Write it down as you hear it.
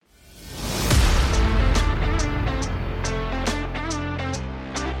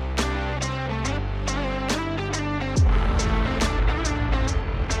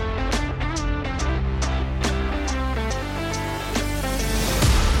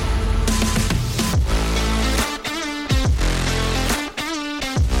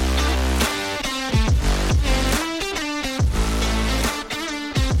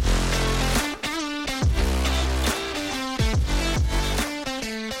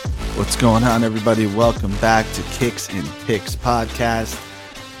What's going on, everybody? Welcome back to Kicks and Picks podcast.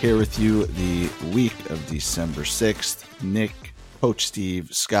 Here with you the week of December 6th. Nick, Coach Steve,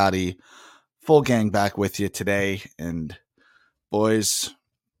 Scotty, full gang back with you today. And boys,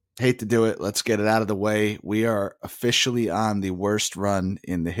 hate to do it. Let's get it out of the way. We are officially on the worst run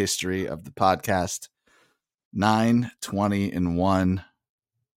in the history of the podcast. 9-20-1,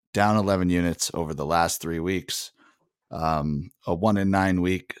 down 11 units over the last 3 weeks. A 1-9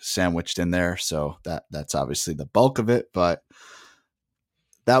 week sandwiched in there. So that's obviously the bulk of it, but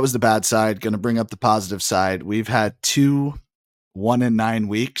that was the bad side. Going to bring up the positive side. We've had 2 1-9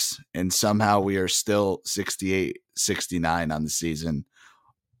 weeks and somehow we are still 68-69 on the season,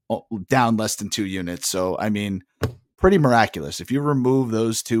 down less than 2 units. So, I mean, pretty miraculous. If you remove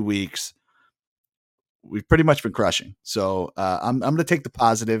those 2 weeks, we've pretty much been crushing. So I'm going to take the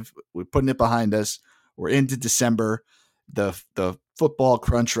positive. We're putting it behind us. We're into December. The football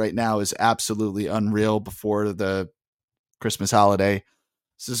crunch right now is absolutely unreal before the Christmas holiday.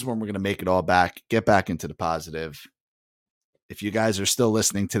 So this is when we're going to make it all back, get back into the positive. If you guys are still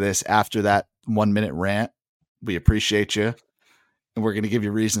listening to this after that 1-minute rant, we appreciate you. And we're going to give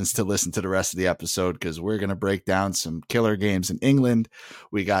you reasons to listen to the rest of the episode because we're going to break down some killer games in England.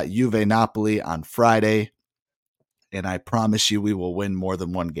 We got Juve Napoli on Friday. And I promise you we will win more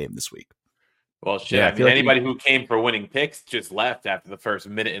than one game this week. Well, shit. Yeah, I mean, anybody who came for winning picks just left after the first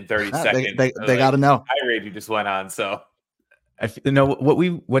minute and 30 seconds. They got to know. Tirade you just went on. So,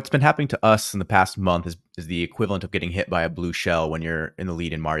 what's been happening to us in the past month is the equivalent of getting hit by a blue shell when you're in the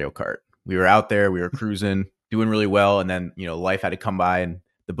lead in Mario Kart. We were out there, we were cruising, doing really well, and then life had to come by, and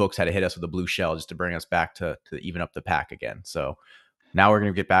the books had to hit us with a blue shell just to bring us back to even up the pack again. So now we're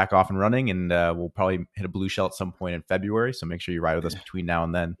going to get back off and running, and we'll probably hit a blue shell at some point in February. So make sure you ride with us between now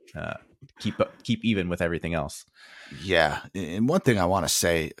and then. Keep even with everything else. Yeah. And one thing I want to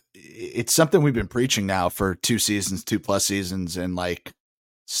say, it's something we've been preaching now for 2 seasons, 2+ seasons. And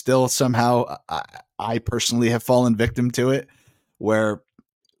still somehow I personally have fallen victim to it where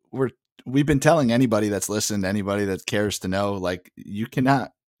we've been telling anybody that's listened, anybody that cares to know, you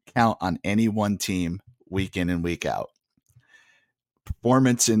cannot count on any one team week in and week out.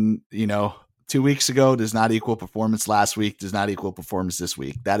 Performance in, 2 weeks ago does not equal performance last week, does not equal performance this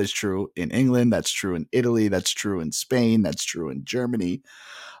week. That is true in England. That's true in Italy. That's true in Spain. That's true in Germany.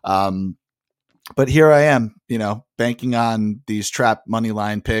 But here I am, banking on these trap money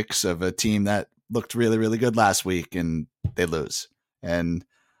line picks of a team that looked really, really good last week and they lose. And,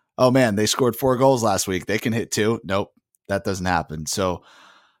 oh man, they scored 4 goals last week. They can hit 2. Nope, that doesn't happen. So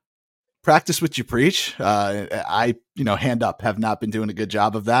practice what you preach. I hand up, have not been doing a good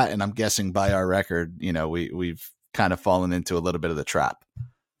job of that. And I'm guessing by our record, we've kind of fallen into a little bit of the trap.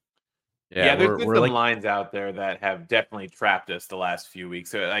 Yeah, there's some lines out there that have definitely trapped us the last few weeks.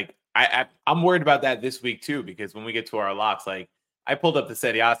 So I'm worried about that this week too, because when we get to our locks, I pulled up the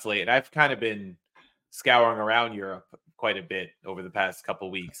Serie A slate and I've kind of been scouring around Europe quite a bit over the past couple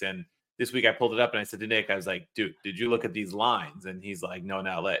of weeks. And this week I pulled it up and I said to Nick, I was like, dude, did you look at these lines? And he's like, no,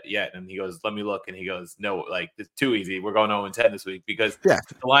 not yet. And he goes, let me look. And he goes, no, it's too easy. We're going 0-10 this week because the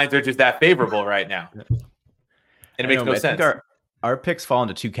lines are just that favorable right now. And it makes no sense. Our picks fall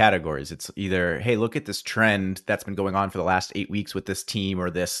into 2 categories. It's either, hey, look at this trend that's been going on for the last 8 weeks with this team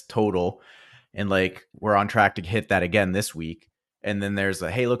or this total. And we're on track to hit that again this week. And then there's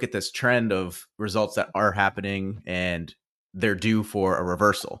hey, look at this trend of results that are happening and they're due for a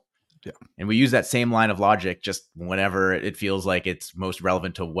reversal. Yeah. And we use that same line of logic just whenever it feels like it's most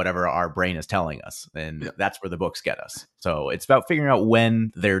relevant to whatever our brain is telling us. And that's where the books get us. So it's about figuring out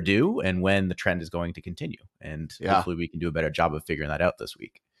when they're due and when the trend is going to continue. And hopefully we can do a better job of figuring that out this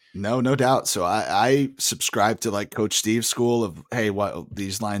week. No doubt. So I subscribe to Coach Steve's school of, hey,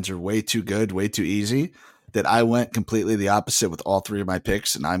 these lines are way too good, way too easy, that I went completely the opposite with all 3 of my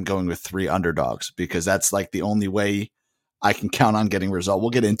picks. And I'm going with 3 underdogs because that's the only way I can count on getting a result. We'll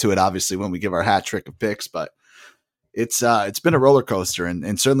get into it obviously when we give our hat trick of picks, but it's been a roller coaster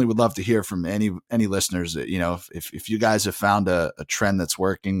and certainly would love to hear from any listeners that, if you guys have found a trend that's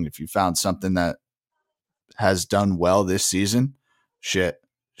working, if you found something that has done well this season, share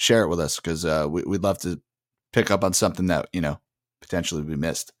it with us. Cause we'd love to pick up on something that, potentially we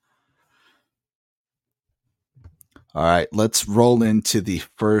missed. All right, let's roll into the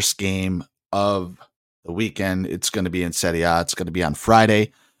first game of the weekend. It's going to be in Serie A. It's going to be on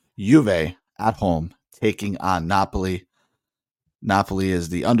Friday. Juve at home taking on Napoli. Napoli is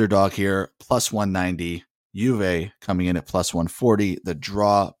the underdog here, plus 190. Juve coming in at plus 140. The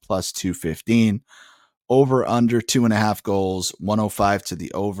draw plus 215. Over under 2.5 goals, 105 to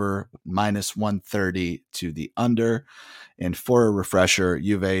the over, minus 130 to the under. And for a refresher,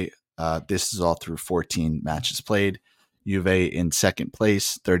 Juve This is all through 14 matches played. Juve in second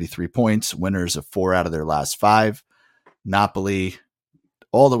place, 33 points, winners of 4 out of their last 5. Napoli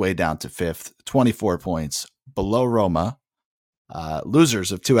all the way down to 5th, 24 points, below Roma,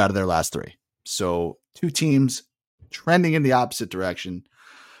 losers of 2 out of their last 3. So 2 teams trending in the opposite direction.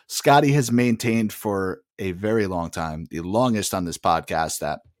 Scotty has maintained for a very long time, the longest on this podcast,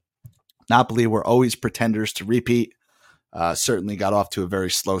 that Napoli were always pretenders to repeat. Certainly got off to a very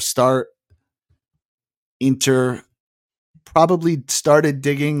slow start. Inter probably started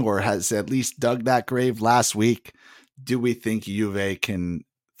digging, or has at least dug that grave last week. Do we think Juve can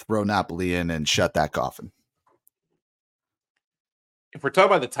throw Napoli in and shut that coffin? If we're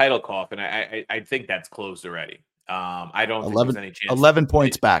talking about the title coffin, I think that's closed already. I don't think there's any chance. 11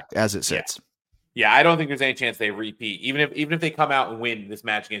 points back as it sits. Yeah, I don't think there's any chance they repeat. Even if they come out and win this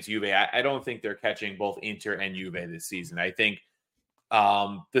match against Juve, I don't think they're catching both Inter and Juve this season. I think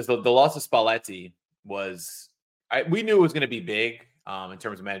the loss of Spalletti was, we knew it was going to be big in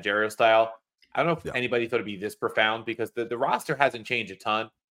terms of managerial style. I don't know if anybody thought it'd be this profound, because the roster hasn't changed a ton.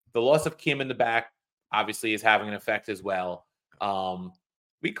 The loss of Kim in the back obviously is having an effect as well.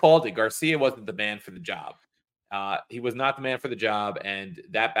 We called it. Garcia wasn't the man for the job. He was not the man for the job, and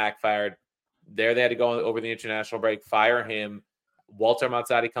that backfired. There they had to go over the international break, fire him. Walter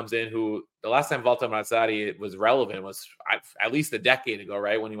Mazzarri comes in, who the last time Walter Mazzarri was relevant was at least a decade ago,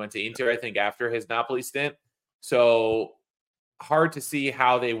 right? When he went to Inter, I think, after his Napoli stint. So hard to see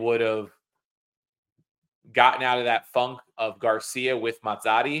how they would have gotten out of that funk of Garcia with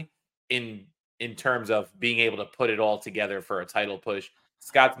Mazzarri in terms of being able to put it all together for a title push.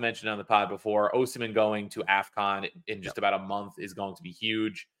 Scott's mentioned on the pod before, Osimhen going to AFCON in just about a month is going to be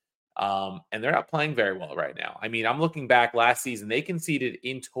huge. And they're not playing very well right now. I mean, I'm looking back last season, they conceded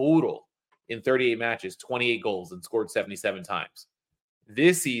in total in 38 matches, 28 goals and scored 77 times.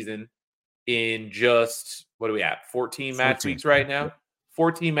 This season, in just, what do we have? 14 match weeks right now?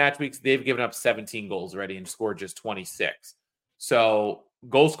 14 match weeks, they've given up 17 goals already and scored just 26. So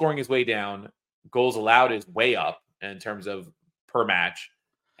goal scoring is way down. Goals allowed is way up in terms of per match.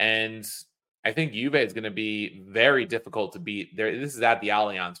 And I think Juve is going to be very difficult to beat. This is at the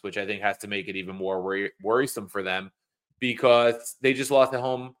Allianz, which I think has to make it even more worrisome for them, because they just lost at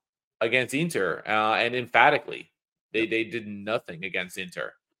home against Inter, and emphatically. They did nothing against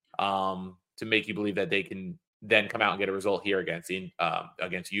Inter to make you believe that they can then come out and get a result here against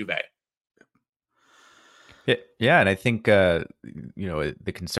Juve. Yeah, and I think the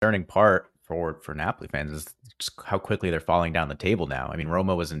concerning part for Napoli fans is just how quickly they're falling down the table now. I mean,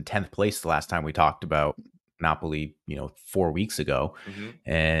 Roma was in 10th place the last time we talked about Napoli, 4 weeks ago,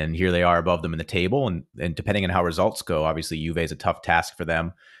 and here they are above them in the table. And depending on how results go, obviously Juve is a tough task for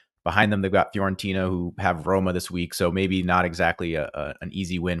them. Behind them, they've got Fiorentina, who have Roma this week, so maybe not exactly an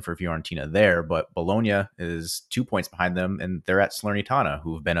easy win for Fiorentina there. But Bologna is 2 points behind them, and they're at Salernitana,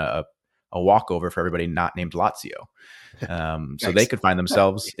 who have been a walkover for everybody not named Lazio. So they could find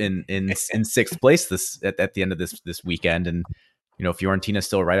themselves in 6th place at the end of this weekend, and Fiorentina's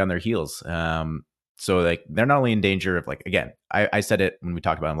still right on their heels. So like they're not only in danger of, like, again, I said it when we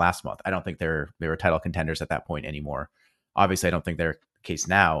talked about them last month, I don't think they were title contenders at that point anymore. Obviously, I don't think they're the case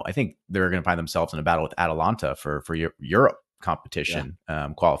now. I think they're going to find themselves in a battle with Atalanta for Europe competition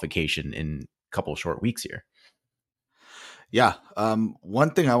qualification in a couple of short weeks here. Yeah.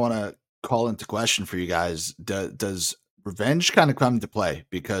 One thing I want to call into question for you guys, does revenge kind of come into play?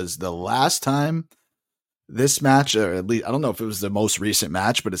 Because the last time this match, or at least I don't know if it was the most recent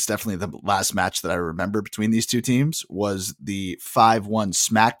match, but it's definitely the last match that I remember between these two teams, was the 5-1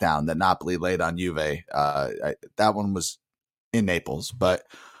 smackdown that Napoli laid on Juve. That one was in Naples, but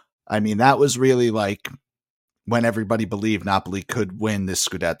I mean, that was really like when everybody believed Napoli could win this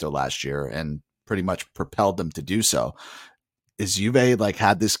Scudetto last year and pretty much propelled them to do so. Is Juve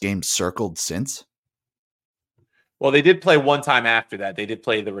had this game circled since? Well, they did play one time after that. They did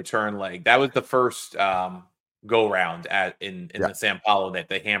play the return leg. That was the first go round in the San Paulo that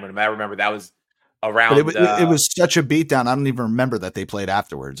they hammered them. I remember that was around. But it was such a beatdown. I don't even remember that they played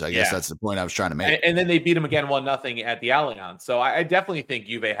afterwards. I guess that's the point I was trying to make. And then they beat them again 1-0 at the Allianz. So I definitely think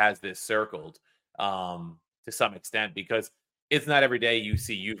Juve has this circled to some extent, because it's not every day you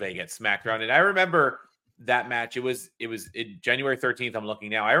see Juve get smacked around. And I remember that match. It was January 13th. I'm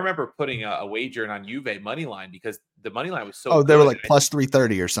looking now. I remember putting a wager in on Juve money line, because the money line was so good. They were like plus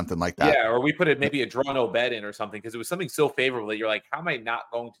 330 or something like that. Yeah, or we put maybe a draw no bet in or something, because it was something so favorable that you're like, how am I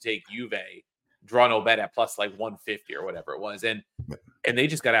not going to take Juve draw no bet at plus like 150 or whatever it was? And they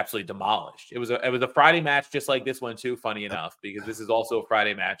just got absolutely demolished. It was a Friday match, just like this one too, funny enough, because this is also a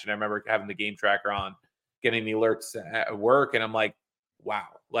Friday match. And I remember having the game tracker on, getting the alerts at work, and I'm like, wow,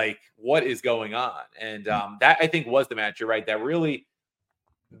 like what is going on? And that I think was the match. You're right. That really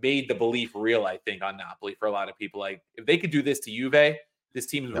made the belief real, I think, on Napoli for a lot of people. Like if they could do this to Juve, this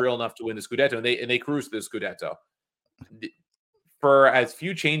team's real enough to win the Scudetto, and they cruise to the Scudetto. For as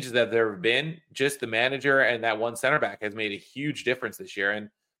few changes that there have been, just the manager and that one center back has made a huge difference this year, and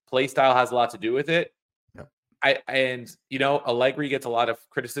play style has a lot to do with it. Allegri gets a lot of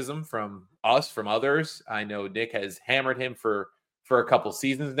criticism from us, from others. I know Nick has hammered him for a couple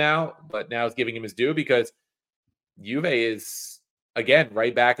seasons now, but now it's giving him his due because Juve is, again,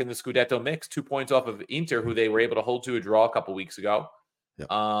 right back in the Scudetto mix, 2 points off of Inter, who they were able to hold to a draw a couple weeks ago.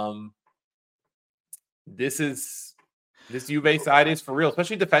 This Juve side is for real,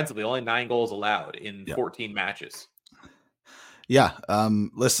 especially defensively. Only 9 goals allowed in 14 matches. Yeah.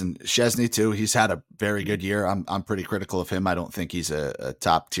 Listen, Szczesny too. He's had a very good year. I'm pretty critical of him. I don't think he's a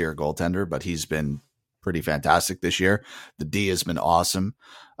top tier goaltender, but he's been pretty fantastic this year. The D has been awesome.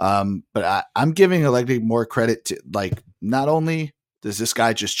 But I'm giving Allegri more credit to, like, not only does this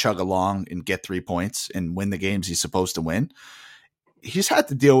guy just chug along and get 3 points and win the games he's supposed to win, he's had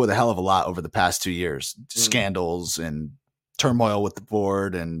to deal with a hell of a lot over the past 2 years. Scandals and turmoil with the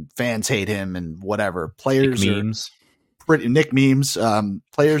board, and fans hate him and whatever. Players memes. Nick memes.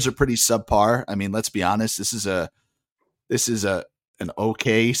 Players are pretty subpar. I mean, let's be honest. This is an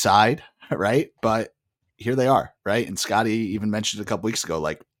okay side, right? But here they are, right? And Scotty even mentioned a couple weeks ago,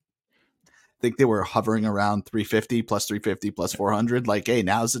 like, I think they were hovering around 350 plus 400. Like, hey,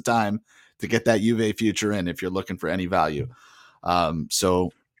 now's the time to get that Juve future in if you're looking for any value.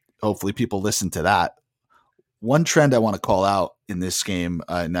 So hopefully people listen to that. One trend I want to call out in this game,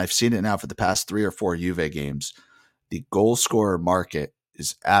 and I've seen it now for the past 3 or 4 Juve games, the goal scorer market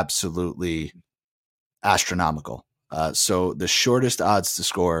is absolutely astronomical. So the shortest odds to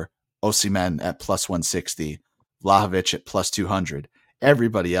score, Osimhen at plus 160, Vlahovic at plus 200.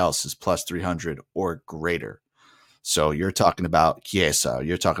 Everybody else is plus 300 or greater. So you're talking about Chiesa,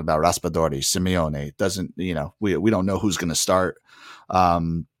 you're talking about Raspadori, Simeone. It doesn't, we don't know who's going to start.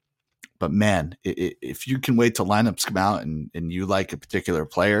 But man, if you can wait till lineups come out and you like a particular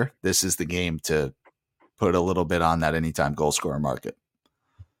player, this is the game to put a little bit on that anytime goal scorer market.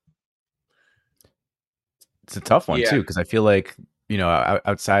 It's a tough one too, because I feel like,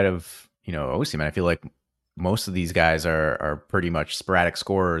 outside of, Osimhen, I feel like most of these guys are pretty much sporadic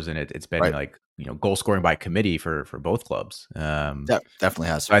scorers, and it's been like, goal scoring by committee for both clubs. Definitely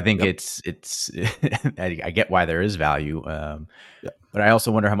has. So I think it's I get why there is value. But I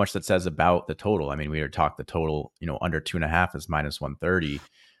also wonder how much that says about the total. I mean, we talked the total, under 2.5 is minus 130.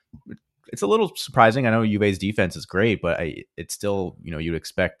 It's a little surprising. I know Juve's defense is great, but it's still, you'd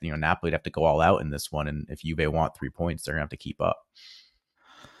expect, Napoli to have to go all out in this one. And if Juve want 3 points, they're going to have to keep up.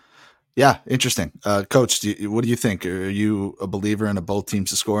 Yeah, interesting. Coach, what do you think? Are you a believer in both teams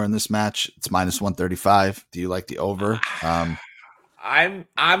to score in this match? It's minus 135. Do you like the over? I'm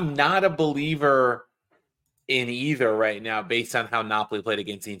not a believer in either right now, based on how Napoli played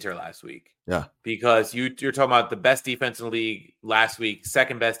against Inter last week. Yeah, because you're talking about the best defense in the league last week,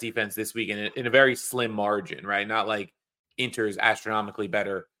 second best defense this week, and in a very slim margin, right? Not like Inter is astronomically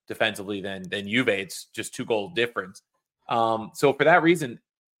better defensively than Juve. It's just 2 goal difference. So for that reason,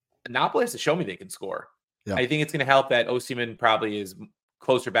 Napoli has to show me they can score. Yeah. I think it's going to help that Osimhen probably is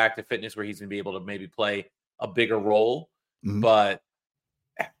closer back to fitness, where he's going to be able to maybe play a bigger role. Mm-hmm. But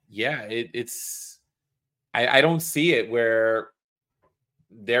yeah, I don't see it where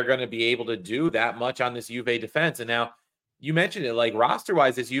they're going to be able to do that much on this Juve defense. And now you mentioned it, like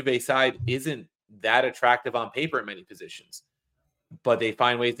roster-wise, this Juve side isn't that attractive on paper in many positions, but they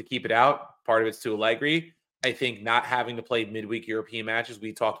find ways to keep it out. Part of it's to Allegri. I think not having to play midweek European matches,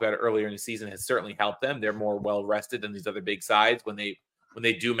 we talked about it earlier in the season, has certainly helped them. They're more well-rested than these other big sides when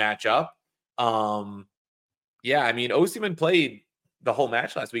they do match up. Yeah, I mean, Osimhen played the whole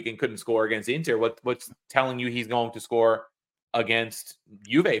match last week and couldn't score against Inter. What's telling you he's going to score against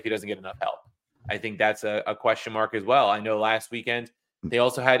Juve if he doesn't get enough help? I think that's a question mark as well. I know last weekend they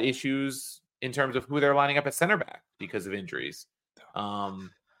also had issues in terms of who they're lining up at center back because of injuries.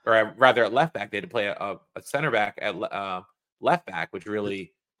 Or rather at left back, they had to play a center back at left back, which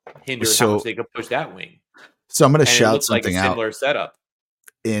really hindered how much they could push that wing. So I'm going to shout something like a out. Similar setup.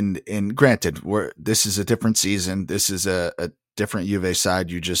 And granted, this is a different season. This is a different Juve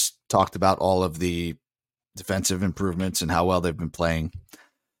side. You just talked about all of the defensive improvements and how well they've been playing.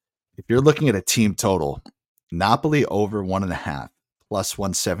 If you're looking at a team total, Napoli over 1.5 plus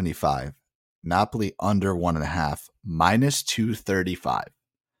 175, Napoli under 1.5 minus 235.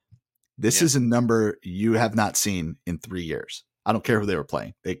 This is a number you have not seen in 3 years. I don't care who they were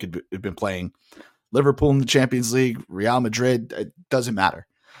playing. They could have been playing Liverpool in the Champions League, Real Madrid, it doesn't matter.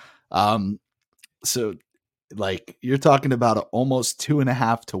 So like you're talking about an almost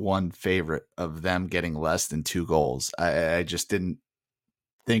 2.5 to 1 favorite of them getting less than 2 goals. I just didn't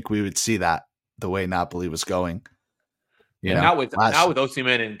think we would see that the way Napoli was going. Not with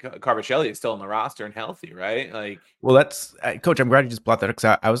Osimhen and Kvaratskhelia still on the roster and healthy, right? Like, well, that's Coach. I'm glad you just brought that up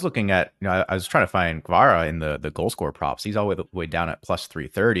because I was looking at, I was trying to find Kvara in the goal score props. He's all the way down at plus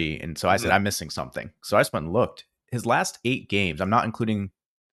 330, and so I said I'm missing something. So I just went and looked. His last 8 games, I'm not including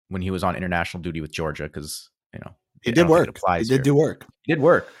when he was on international duty with Georgia because it did work. He did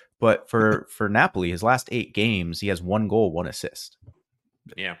work, but for Napoli, his last 8 games, he has 1 goal, 1 assist.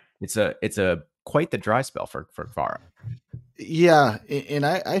 Yeah, it's a quite the dry spell for Kvara. Yeah, and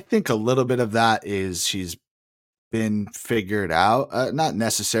I think a little bit of that is he's been figured out. Not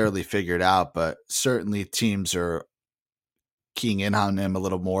necessarily figured out, but certainly teams are keying in on him a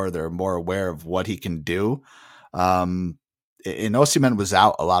little more. They're more aware of what he can do. And Osimhen was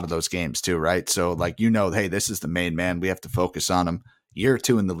out a lot of those games too, right? So like, hey, this is the main man. We have to focus on him. Year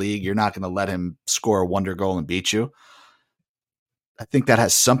 2 in the league, you're not going to let him score a wonder goal and beat you. I think that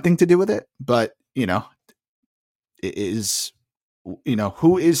has something to do with it, but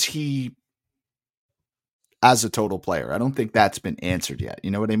who is he as a total player? I don't think that's been answered yet. You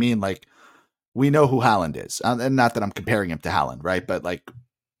know what I mean? Like, we know who Haaland is, and not that I'm comparing him to Haaland, right? But like,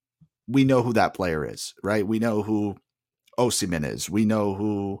 we know who that player is, right? We know who Osimhen is. We know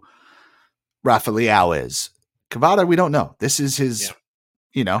who Rafael is. Kvara, we don't know. This is his,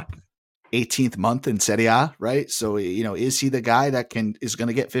 18th month in Serie A, right? So, is he the guy that is going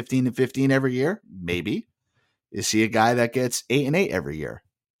to get 15 and 15 every year? Maybe. Is he a guy that gets 8 and 8 every year?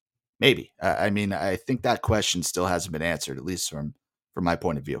 Maybe. I think that question still hasn't been answered, at least from my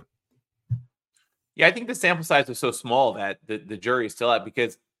point of view. Yeah, I think the sample size is so small that the jury is still out,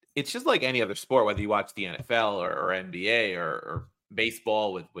 because it's just like any other sport, whether you watch the NFL or NBA or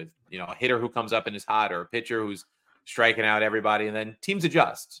baseball with a hitter who comes up and is hot, or a pitcher who's striking out everybody, and then teams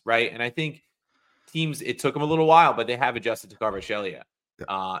adjust, right? And I think teams, it took them a little while, but they have adjusted to Kvaratskhelia.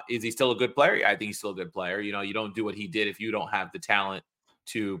 Is he still a good player? I think he's still a good player. You don't do what he did if you don't have the talent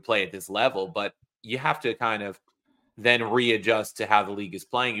to play at this level, but you have to kind of then readjust to how the league is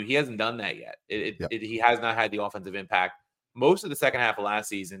playing you. He hasn't done that yet. He has not had the offensive impact most of the second half of last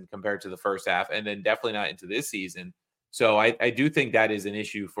season compared to the first half, and then definitely not into this season. So I do think that is an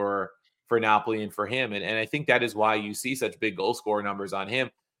issue for Napoli and for him. And I think that is why you see such big goal scorer numbers on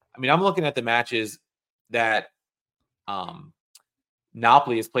him. I'm looking at the matches that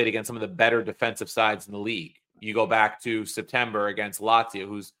Napoli has played against some of the better defensive sides in the league. You go back to September against Lazio,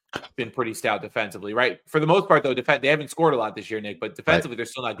 who's been pretty stout defensively, right? For the most part, though, they haven't scored a lot this year, Nick, but defensively, They're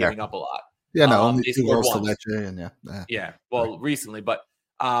still not giving up a lot. Yeah, no, only 2 goals to Lecce, and recently, but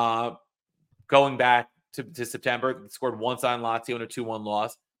going back to September, they scored once on Lazio in a 2-1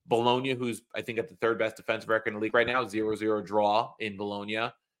 loss. Bologna, who's I think at the 3rd best defensive record in the league right now, 0-0 draw in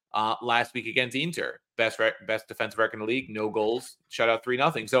Bologna. Last week against Inter, best defensive record in the league, no goals, shut out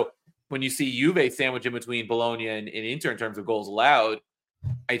 3-0. So when you see Juve sandwich in between Bologna and Inter in terms of goals allowed,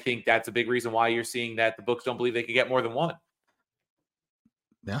 I think that's a big reason why you're seeing that the books don't believe they could get more than 1.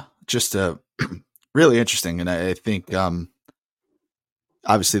 Yeah, just really interesting. And I think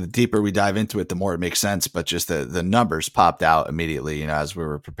obviously the deeper we dive into it, the more it makes sense. But just the numbers popped out immediately, as we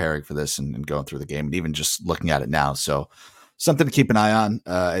were preparing for this and going through the game, and even just looking at it now. So something to keep an eye on.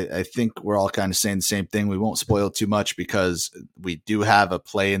 I think we're all kind of saying the same thing. We won't spoil too much because we do have a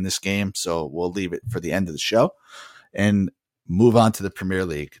play in this game. So we'll leave it for the end of the show and move on to the Premier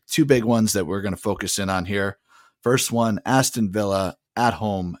League. 2 big ones that we're going to focus in on here. First one, Aston Villa at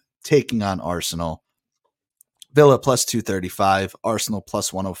home taking on Arsenal. Villa plus 235, Arsenal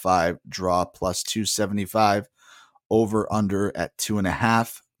plus 105, draw plus 275, over under at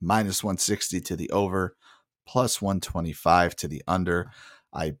 2.5, minus 160 to the over, plus 125 to the under.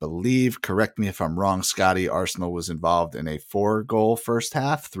 I believe, correct me if I'm wrong, Scotty, Arsenal was involved in a 4-goal first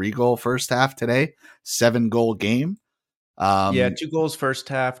half, 3-goal first half today, 7-goal game. 2 goals first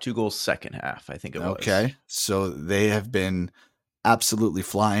half, 2 goals second half, I think it was. Okay, so they have been absolutely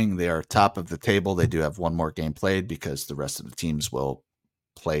flying. They are top of the table. They do have 1 more game played because the rest of the teams will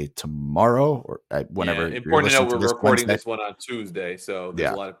play tomorrow or whenever. Yeah, important to know we're recording this one on Tuesday, so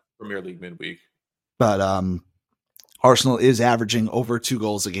there's a lot of Premier League midweek. But Arsenal is averaging over 2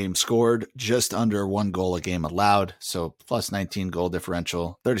 goals a game scored, just under 1 goal a game allowed. So plus 19 goal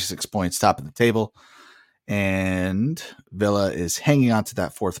differential, 36 points, top of the table. And Villa is hanging on to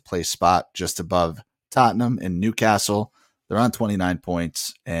that 4th place spot just above Tottenham and Newcastle. They're on 29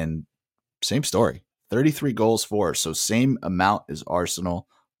 points, and same story, 33 goals for. So same amount as Arsenal,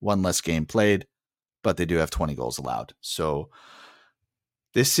 1 less game played. but they do have 20 goals allowed. So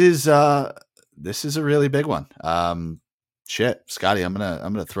this is a really big one. Scotty, I'm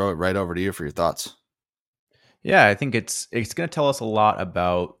gonna throw it right over to you for your thoughts. Yeah, I think it's going to tell us a lot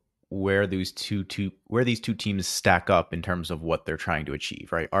about where these two teams stack up in terms of what they're trying to achieve.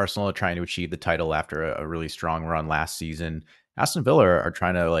 Right, Arsenal are trying to achieve the title after a really strong run last season. Aston Villa are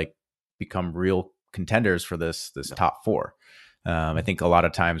trying to like become real contenders for this top four. I think a lot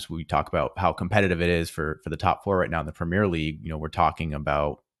of times we talk about how competitive it is for the top four right now in the Premier League. You know, we're talking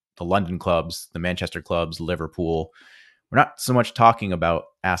about the London clubs, the Manchester clubs, Liverpool. We're not so much talking about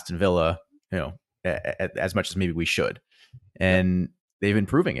Aston Villa, you know, as much as maybe we should. And they've been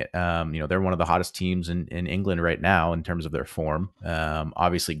proving it. They're one of the hottest teams in England right now in terms of their form.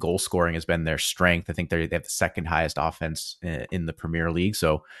 Obviously, goal scoring has been their strength. I think they have the second highest offense in the Premier League.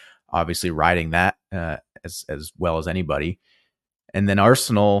 So obviously riding that as well as anybody. And then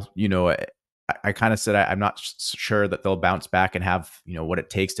Arsenal, I kind of said I'm not sure that they'll bounce back and have what it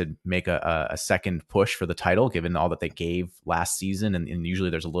takes to make a second push for the title, given all that they gave last season. And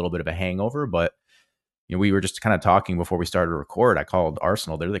usually there's a little bit of a hangover, but we were just kind of talking before we started to record. I called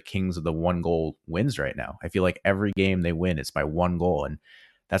Arsenal. They're the kings of the 1-goal wins right now. I feel like every game they win, it's by 1 goal. And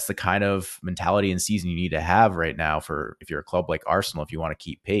that's the kind of mentality and season you need to have right now if you're a club like Arsenal, if you want to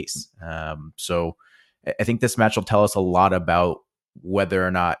keep pace. So I think this match will tell us a lot about whether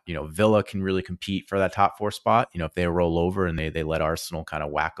or not, Villa can really compete for that top 4 spot. If they roll over and they let Arsenal kind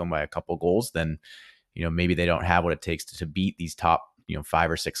of whack them by a couple goals, then, maybe they don't have what it takes to beat these top,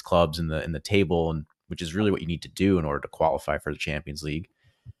 5 or 6 clubs in the table, and which is really what you need to do in order to qualify for the Champions League.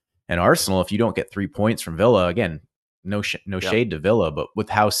 And Arsenal, if you don't get 3 points from Villa, again, no shade to Villa, but with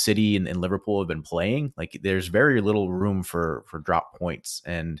how City and Liverpool have been playing, like there's very little room for drop points.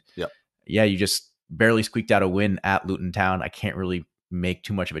 And you just barely squeaked out a win at Luton Town. I can't really make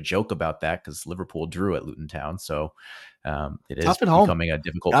too much of a joke about that because Liverpool drew at Luton Town. So it is becoming a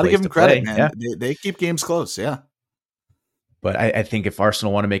difficult place give them to credit, play. Man. Yeah. They keep games close. Yeah. But I think if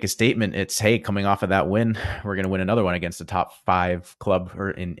Arsenal want to make a statement, it's, hey, coming off of that win, we're going to win another one against the top 5 club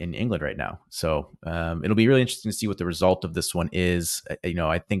in England right now. So it'll be really interesting to see what the result of this one is.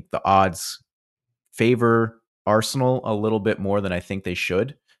 I think the odds favor Arsenal a little bit more than I think they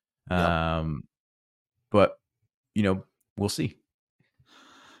should. But, we'll see.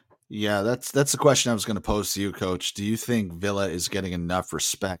 Yeah, that's the question I was going to pose to you, Coach. Do you think Villa is getting enough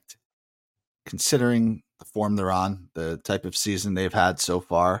respect considering the form they're on, the type of season they've had so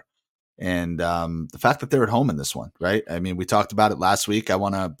far, and the fact that they're at home in this one, right? I mean, we talked about it last week. I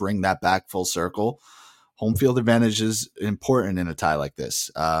want to bring that back full circle. Home field advantage is important in a tie like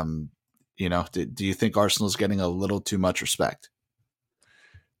this. Do you think Arsenal's getting a little too much respect?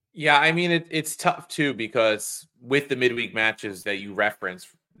 Yeah, I mean, it's tough too, because with the midweek matches that you referenced,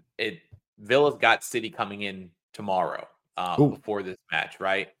 Villa's got City coming in tomorrow before this match,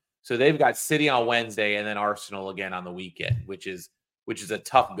 right? So they've got City on Wednesday and then Arsenal again on the weekend, which is a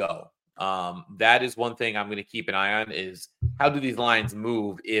tough go. That is one thing I'm going to keep an eye on, is how do these lines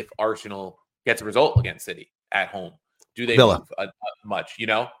move if Arsenal gets a result against City at home? Do they move much?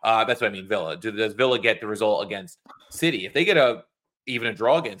 That's what I mean. Villa. Does Villa get the result against City? If they get even a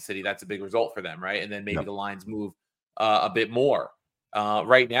draw against City, that's a big result for them, right? And then maybe the lines move a bit more.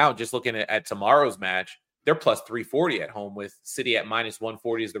 Right now, just looking at tomorrow's match, they're plus 340 at home, with City at minus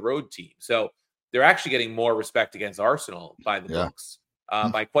 140 as the road team. So they're actually getting more respect against Arsenal by the books,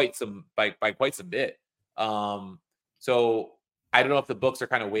 by quite some bit. So I don't know if the books are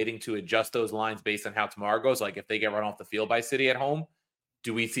kind of waiting to adjust those lines based on how tomorrow goes. Like if they get run off the field by City at home,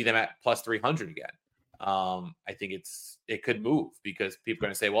 do we see them at plus 300 again? I think it could move, because people are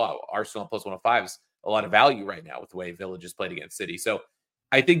going to say, well, Arsenal plus 105 is a lot of value right now with the way Villa just played against City. So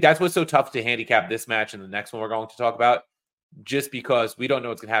I think that's what's so tough to handicap this match and the next one we're going to talk about, just because we don't know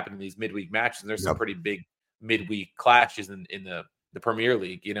what's going to happen in these midweek matches. And there's some pretty big midweek clashes in the Premier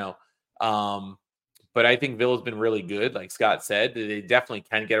League, but I think Villa's been really good. Like Scott said, they definitely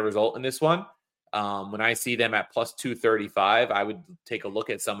can get a result in this one. When I see them at plus 235, I would take a look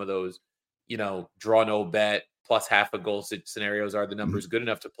at some of those, draw no bet, plus half a goal scenarios. Are the numbers good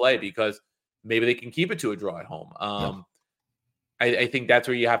enough to play? Because maybe they can keep it to a draw at home. I think that's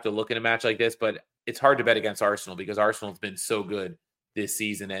where you have to look in a match like this, but it's hard to bet against Arsenal because Arsenal's been so good this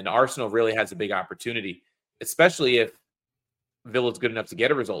season, and Arsenal really has a big opportunity, especially if Villa's good enough to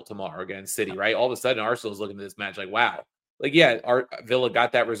get a result tomorrow against City, right? All of a sudden, Arsenal's looking at this match like, wow, Villa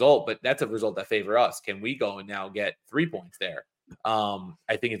got that result, but that's a result that favor us. Can we go and now get 3 points there?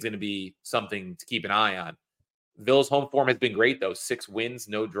 I think it's going to be something to keep an eye on. Villa's home form has been great, though. 6 wins,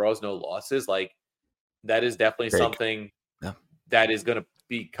 no draws, no losses. Like, that is definitely something that is going to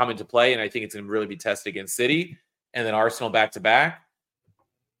be come into play, and I think it's going to really be tested against City and then Arsenal back to back.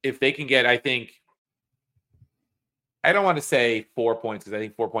 If they can get, I don't want to say 4 points because I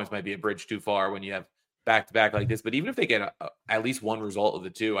think 4 points might be a bridge too far when you have back to back like this. But even if they get at least one result of the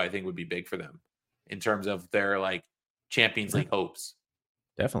two, I think would be big for them in terms of their like Champions League hopes.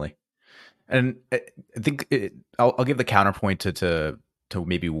 Definitely. And I think I'll give the counterpoint to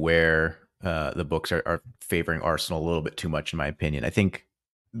maybe where the books are favoring Arsenal a little bit too much, in my opinion. I think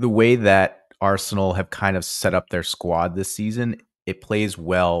the way that Arsenal have kind of set up their squad this season, it plays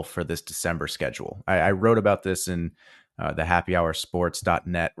well for this December schedule. I wrote about this in the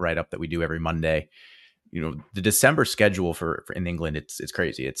happyhoursports.net write-up that we do every Monday. The December schedule for in England, it's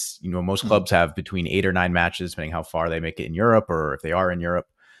crazy. It's, most clubs have between 8 or 9 matches, depending how far they make it in Europe or if they are in Europe.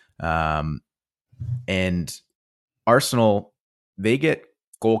 And Arsenal, they get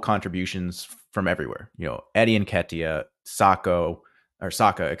goal contributions from everywhere. Eddie Nketiah, Saka,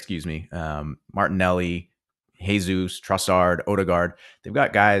 Martinelli, Jesus, Trossard, Odegaard. They've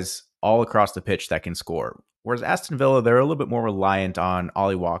got guys all across the pitch that can score. Whereas Aston Villa, they're a little bit more reliant on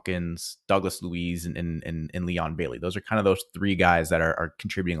Ollie Watkins, Douglas Luiz, and Leon Bailey. Those are kind of those 3 guys that are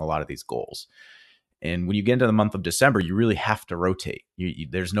contributing a lot of these goals. And when you get into the month of December, you really have to rotate.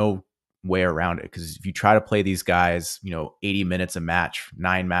 There's no way around it, because if you try to play these guys, 80 minutes a match,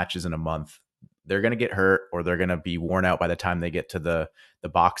 9 matches in a month, they're going to get hurt or they're going to be worn out by the time they get to the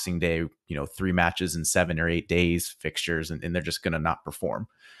Boxing Day, 3 matches in 7 or 8 days fixtures, and they're just going to not perform.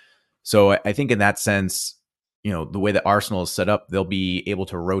 So I think in that sense, the way that Arsenal is set up, they'll be able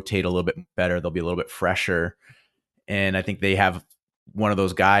to rotate a little bit better. They'll be a little bit fresher. And I think they have one of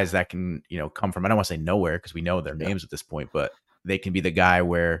those guys that can, come from, I don't want to say nowhere because we know their names at this point, but they can be the guy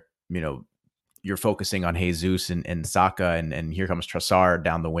where, you're focusing on Jesus and Saka, and here comes Trossard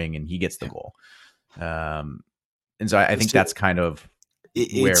down the wing and he gets the goal. And so I think that's kind of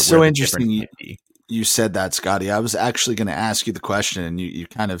it's so interesting. You said that, Scotty. I was actually going to ask you the question, and you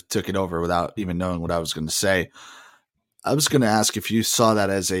kind of took it over without even knowing what I was going to say. I was going to ask if you saw that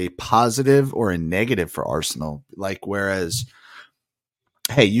as a positive or a negative for Arsenal. Like, whereas,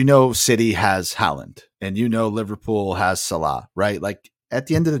 hey, City has Haaland, and Liverpool has Salah, right? Like, at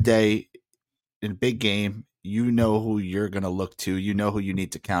the end of the day, in a big game, who you're going to look to, who you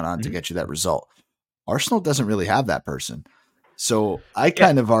need to count on to get you that result. Arsenal doesn't really have that person. So I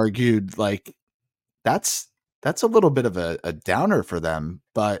kind of argued like that's a little bit of a downer for them,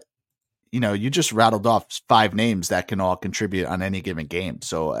 but you just rattled off 5 names that can all contribute on any given game.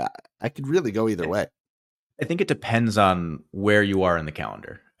 So I could really go either way. I think it depends on where you are in the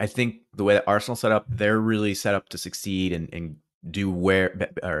calendar. I think the way that Arsenal set up, they're really set up to succeed and do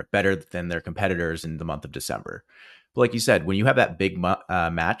better than their competitors in the month of December. But like you said, when you have that big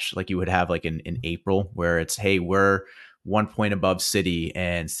match, like you would have like in April, where it's, hey, we're 1 point above City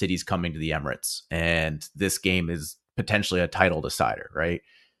and City's coming to the Emirates, and this game is potentially a title decider, right?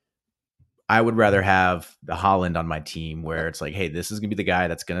 I would rather have the Haaland on my team where it's like, hey, this is going to be the guy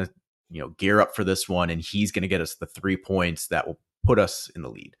that's going to, gear up for this one, and he's going to get us the 3 points that will put us in the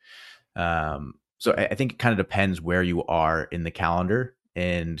lead. So I think it kind of depends where you are in the calendar.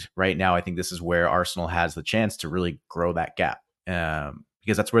 And right now, I think this is where Arsenal has the chance to really grow that gap,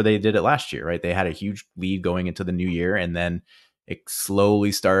 because that's where they did it last year, right? They had a huge lead going into the new year, and then it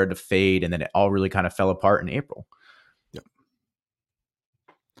slowly started to fade, and then it all really kind of fell apart in April. Yep.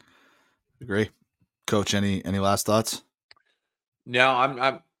 Agree. Coach, any last thoughts? No,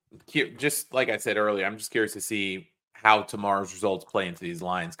 I'm just like I said earlier, I'm just curious to see how tomorrow's results play into these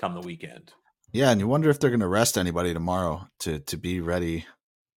lines come the weekend. Yeah, and you wonder if they're going to rest anybody tomorrow to be ready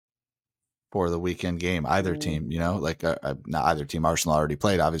for the weekend game. Either team, like not either team. Arsenal already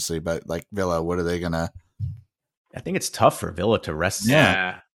played, obviously, but like Villa, what are they going to? I think it's tough for Villa to rest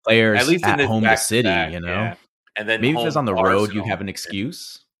at players least at home to City, Yeah. And then maybe if it's on the road, Arsenal, you have an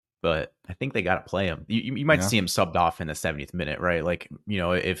excuse, but I think they got to play him. You might see him subbed off in the 70th minute, right? Like,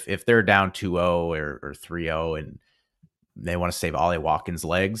 if they're down 2-0 or 3-0 and they want to save Ollie Watkins'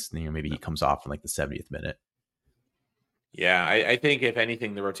 legs, then maybe he comes off in like the 70th minute. Yeah, I think if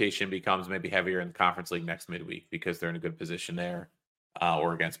anything, the rotation becomes maybe heavier in the Conference League next midweek because they're in a good position there,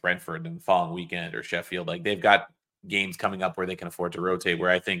 or against Brentford in the following weekend or Sheffield. Like, they've got games coming up where they can afford to rotate,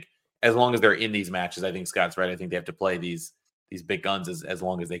 where I think as long as they're in these matches, I think Scott's right. I think they have to play these big guns as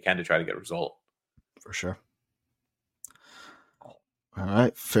long as they can to try to get a result. For sure. All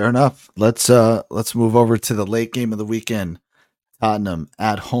right, fair enough. Let's move over to the late game of the weekend. Tottenham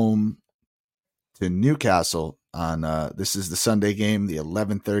at home to Newcastle on this is the Sunday game, the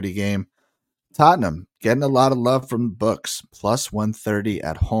 11:30 game. Tottenham getting a lot of love from the books. Plus 130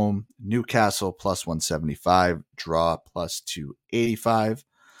 at home. Newcastle plus 175. Draw plus 285.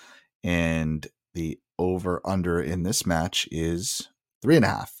 And the over under in this match is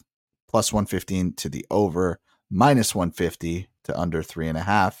 3.5. Plus 115 to the over. Minus 150 to under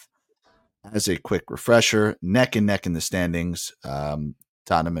 3.5. As a quick refresher, neck and neck in the standings.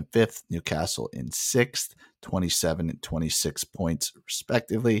 Tottenham in 5th, Newcastle in 6th, 27 and 26 points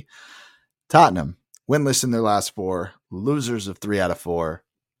respectively. Tottenham, winless in their last 4, losers of 3 out of 4.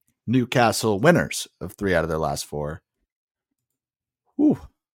 Newcastle, winners of 3 out of their last 4. Whew.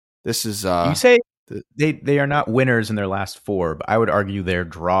 This is you say they are not winners in their last 4, but I would argue their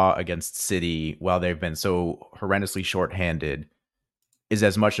draw against City, while they've been so horrendously shorthanded, is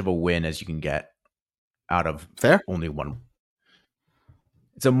as much of a win as you can get out of only one.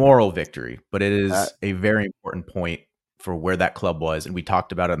 It's a moral victory, but it is a very important point for where that club was. And we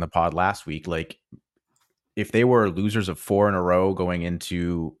talked about it in the pod last week. Like, if they were losers of 4 in a row going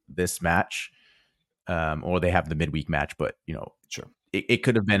into this match, or they have the midweek match, but sure, it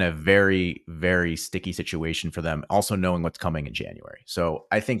could have been a very, very sticky situation for them, also knowing what's coming in January. So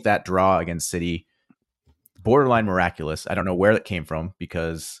I think that draw against City, borderline miraculous. I don't know where that came from,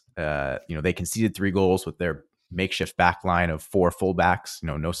 because they conceded 3 goals with their makeshift back line of 4 fullbacks,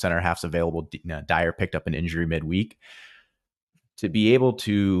 no center halves available. Dyer picked up an injury midweek. To be able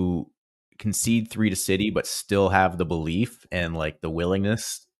to concede 3 to City, but still have the belief and like the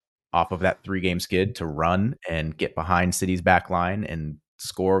willingness off of that 3-game skid to run and get behind City's back line and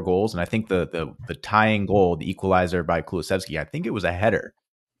score goals. And I think the tying goal, the equalizer by Kulusevski, I think it was a header,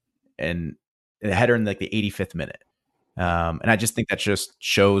 and a header in like the 85th minute. And I just think that just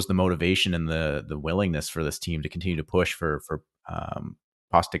shows the motivation and the willingness for this team to continue to push for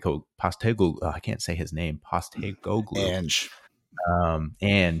Postecoglou. I can't say his name. Postecoglou.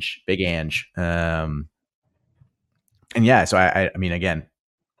 Big Ange. And yeah, so I mean, again,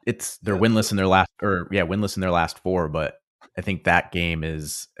 they're winless in their last 4, but I think that game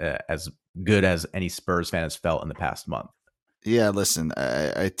is as good as any Spurs fan has felt in the past month. Yeah, listen,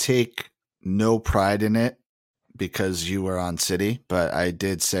 I take no pride in it because you were on City, but I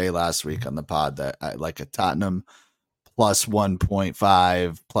did say last week on the pod that I like a Tottenham plus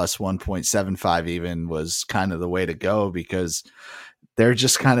 1.5, plus 1.75 even was kind of the way to go, because they're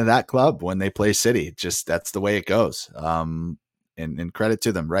just kind of that club when they play City. Just that's the way it goes. And credit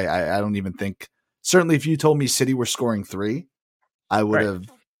to them, right? I don't even think, certainly if you told me City were scoring 3, I would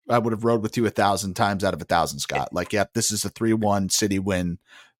have rode with you 1,000 times out of 1,000, Scott. Like, yep, this is a 3-1 City win,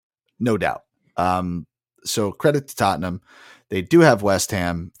 no doubt. So credit to Tottenham. They do have West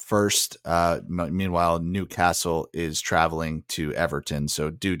Ham first. Meanwhile, Newcastle is traveling to Everton. So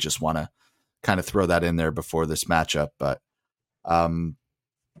do just want to kind of throw that in there before this matchup. But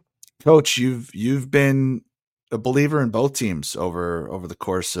Coach, you've been a believer in both teams over the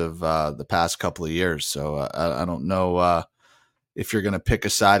course of the past couple of years. So I don't know if you're going to pick a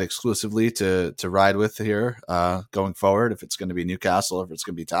side exclusively to ride with here going forward, if it's going to be Newcastle or if it's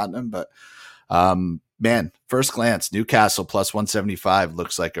going to be Tottenham. But man, first glance, Newcastle plus 175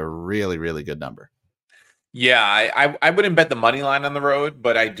 looks like a really, really good number. Yeah, I wouldn't bet the money line on the road,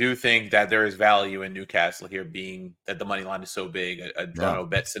 but I do think that there is value in Newcastle here, being that the money line is so big, a draw no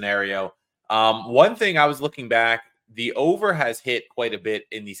bet scenario. One thing, I was looking back, the over has hit quite a bit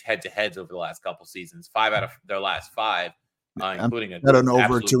in these head-to-heads over the last couple seasons. 5 out of their last 5, including an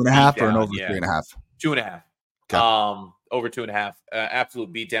over 2.5 or an over 3.5. 2.5. Okay. Over 2.5.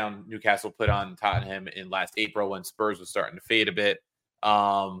 Absolute beatdown Newcastle put on Tottenham in last April when Spurs was starting to fade a bit.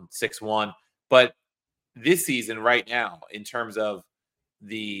 6-1. But this season right now, in terms of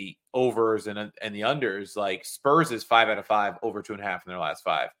the overs and the unders, like Spurs is 5 out of 5, over 2.5 in their last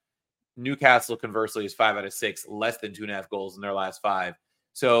 5. Newcastle, conversely, is 5 out of 6, less than 2.5 goals in their last 5.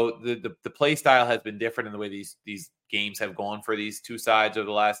 So the play style has been different in the way these games have gone for these two sides over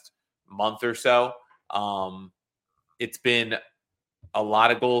the last month or so. It's been a lot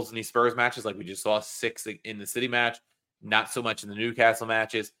of goals in these Spurs matches, like we just saw 6 in the City match, not so much in the Newcastle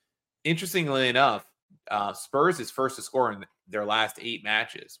matches. Interestingly enough, Spurs is first to score in their last 8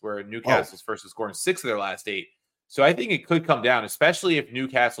 matches, where Newcastle's first to score in 6 of their last 8. So I think it could come down, especially if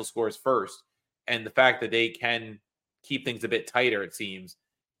Newcastle scores first, and the fact that they can keep things a bit tighter, it seems,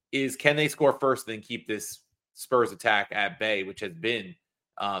 is can they score first and then keep this Spurs attack at bay, which has been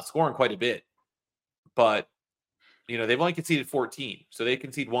scoring quite a bit. But, they've only conceded 14, so they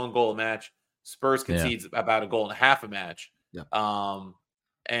concede 1 goal a match. Spurs concedes about 1.5 goals a match. Yeah.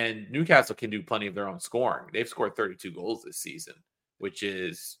 And Newcastle can do plenty of their own scoring. They've scored 32 goals this season, which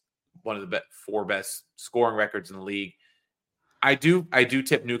is one of the 4 best scoring records in the league. I do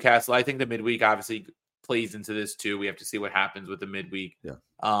tip Newcastle. I think the midweek obviously plays into this too. We have to see what happens with the midweek. Yeah.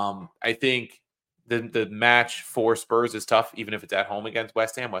 I think the match for Spurs is tough, even if it's at home against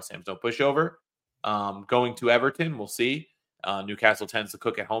West Ham. West Ham's no pushover. Going to Everton, we'll see. Newcastle tends to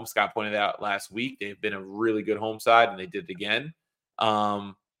cook at home. Scott pointed out last week they've been a really good home side, and they did it again.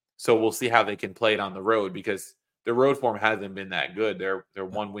 So we'll see how they can play it on the road, because their road form hasn't been that good. They're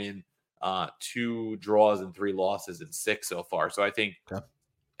 1 win, 2 draws, and 3 losses in 6 so far. So I think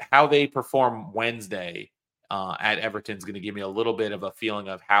how they perform Wednesday at Everton is going to give me a little bit of a feeling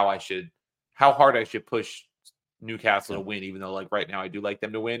of how hard I should push Newcastle to win, even though like right now I do like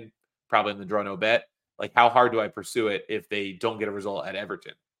them to win, probably in the draw no bet. Like, how hard do I pursue it if they don't get a result at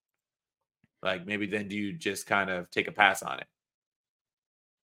Everton? Like, maybe then do you just kind of take a pass on it?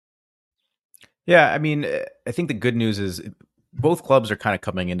 Yeah, I mean, I think the good news is both clubs are kind of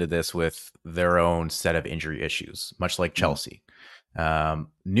coming into this with their own set of injury issues, much like Chelsea.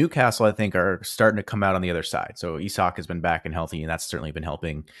 Newcastle, I think, are starting to come out on the other side. So Isak has been back and healthy, and that's certainly been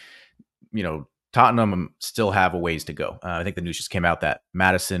helping. Tottenham still have a ways to go. I think the news just came out that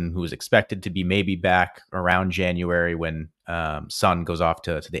Maddison, who was expected to be maybe back around January when Son goes off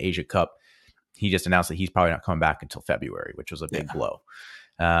to the Asia Cup, he just announced that he's probably not coming back until February, which was a big blow.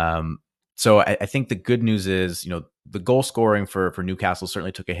 So I think the good news is, the goal scoring for Newcastle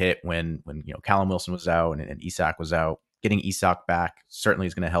certainly took a hit when Callum Wilson was out and Isak was out. Getting Isak back certainly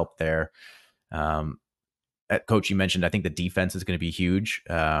is going to help there. Coach, you mentioned, I think the defense is going to be huge.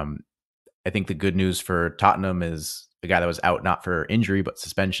 I think the good news for Tottenham is the guy that was out, not for injury, but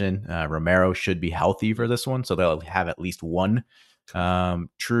suspension. Romero should be healthy for this one, so they'll have at least one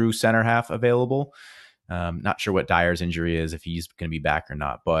true center half available. Not sure what Dyer's injury is, if he's going to be back or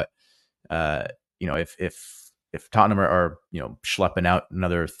not. But if Tottenham are schlepping out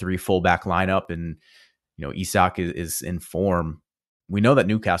another 3 fullback lineup and Isak is in form, we know that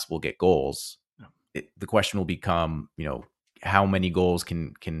Newcastle will get goals. The question will become how many goals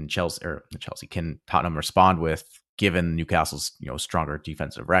can Tottenham respond with, given Newcastle's stronger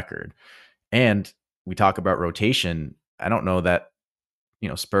defensive record. And we talk about rotation. I don't know that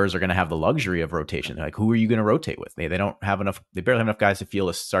Spurs are going to have the luxury of rotation. Like, who are you going to rotate with? They don't have enough. They barely have enough guys to field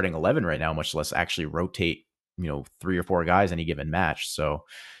a starting 11 right now, much less actually rotate 3 or 4 guys any given match. So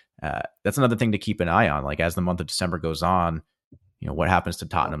that's another thing to keep an eye on. Like, as the month of December goes on, what happens to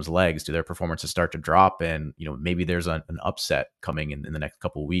Tottenham's legs? Do their performances start to drop? And, maybe there's an upset coming in the next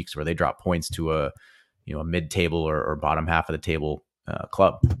couple of weeks where they drop points to a mid-table or bottom half of the table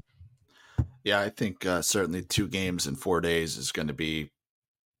club. Yeah, I think certainly 2 games in 4 days is going to be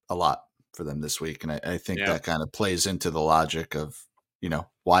a lot for them this week. And I think that kind of plays into the logic of,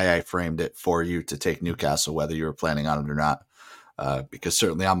 why I framed it for you to take Newcastle, whether you were planning on it or not, because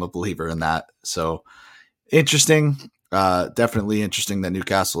certainly I'm a believer in that. So interesting. Definitely interesting that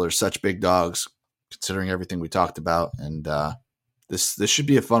Newcastle are such big dogs, considering everything we talked about. And this should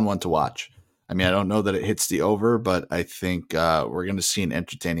be a fun one to watch. I mean, I don't know that it hits the over, but I think we're going to see an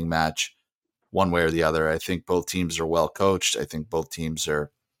entertaining match one way or the other. I think both teams are well coached. I think both teams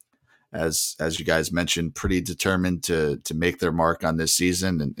are, as you guys mentioned, pretty determined to make their mark on this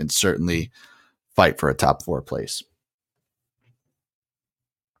season and certainly fight for a top 4 place.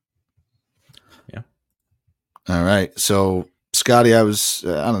 All right. So, Scotty, I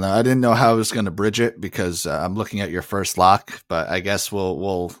don't know. I didn't know how I was going to bridge it because I'm looking at your first lock, but I guess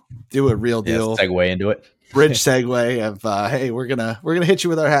we'll do a real deal. Segue into it. Bridge segue of, hey, we're going to hit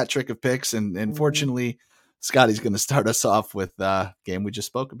you with our hat trick of picks. And fortunately, Scotty's going to start us off with the game we just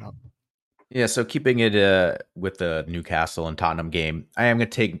spoke about. Yeah. So keeping it with the Newcastle and Tottenham game, I am going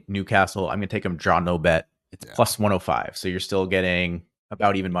to take Newcastle. I'm going to take them draw no bet. It's plus 105. So you're still getting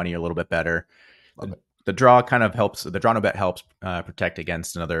about even money or a little bit better. The draw kind of helps. The draw no bet helps protect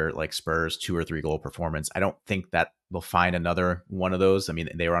against another like Spurs 2 or 3 goal performance. I don't think that they'll find another one of those. I mean,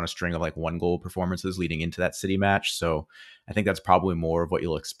 they were on a string of like 1 goal performances leading into that City match. So I think that's probably more of what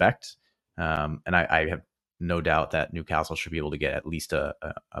you'll expect. And I have no doubt that Newcastle should be able to get at least a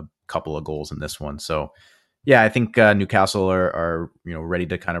couple of goals in this one. So yeah, I think Newcastle are ready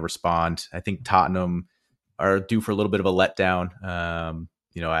to kind of respond. I think Tottenham are due for a little bit of a letdown.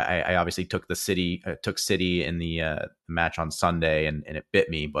 I obviously took City in the match on Sunday and it bit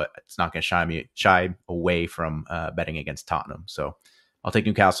me, but it's not going to shy away from betting against Tottenham. So I'll take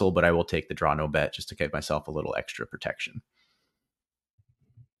Newcastle, but I will take the draw no bet just to give myself a little extra protection.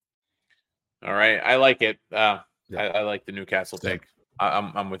 All right. I like it. I like the Newcastle pick.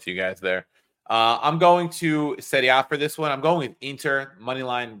 I'm with you guys there. I'm going to Serie A for this one. I'm going with Inter. Money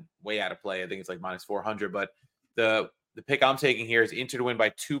line way out of play. I think it's like minus 400, but the pick I'm taking here is Inter to win by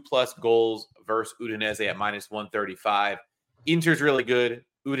 2+ goals versus Udinese at minus 135. Inter's really good.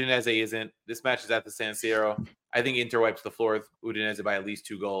 Udinese isn't. This match is at the San Siro. I think Inter wipes the floor with Udinese by at least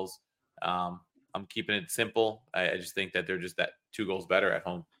 2 goals. I'm keeping it simple. I just think that they're just that 2 goals better at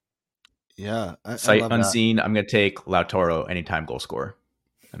home. Yeah, I sight love unseen. that. I'm going to take Lautaro anytime goal scorer.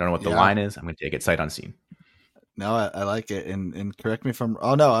 I don't know what the line is. I'm going to take it sight unseen. No, I like it. And correct me if I'm.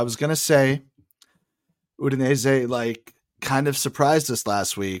 Oh no, I was going to say Udinese like kind of surprised us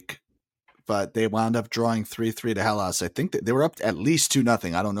last week, but they wound up drawing 3-3 to Hellas. I think that they were up at least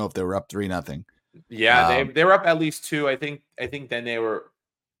 2-0. I don't know if they were up 3-0. Yeah, they were up at least 2. I think then they were.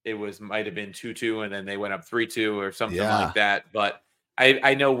 It might have been 2-2, and then they went up 3-2 or something like that. But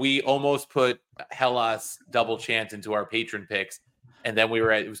I know we almost put Hellas double chance into our patron picks, and then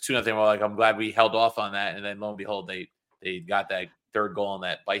it was 2-0. We're like, I'm glad we held off on that, and then lo and behold, they got that third goal on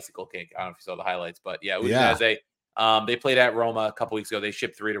that bicycle kick. I don't know if you saw the highlights, but Udinese. They played at Roma a couple weeks ago. They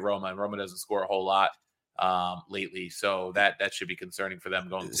shipped 3 to Roma, and Roma doesn't score a whole lot lately, so that should be concerning for them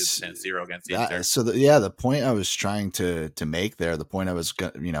going to the San Siro against the Inter. So the point I was trying to make there, the point I was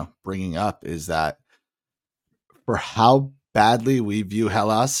bringing up is that for how badly we view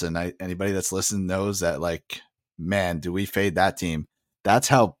Hellas, and anybody that's listened knows that, like, man, do we fade that team? That's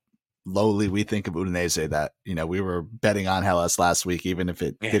how lowly we think of Udinese. That we were betting on Hellas last week, even if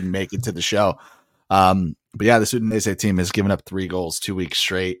it didn't make it to the show. But yeah, this Udinese team has given up 3 goals 2 weeks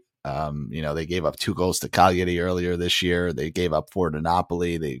straight. They gave up 2 goals to Cagliari earlier this year. They gave up 4 to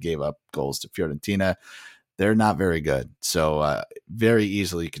Napoli. They gave up goals to Fiorentina. They're not very good. So very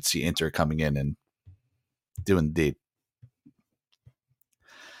easily you could see Inter coming in and doing the deed.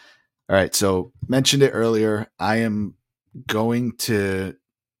 All right. So mentioned it earlier. I am going to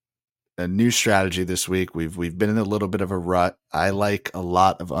a new strategy this week. We've been in a little bit of a rut. I like a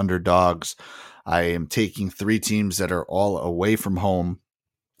lot of underdogs. I am taking 3 teams that are all away from home.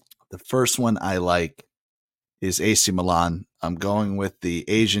 The first one I like is AC Milan. I'm going with the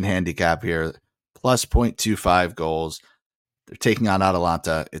Asian handicap here, plus 0.25 goals. They're taking on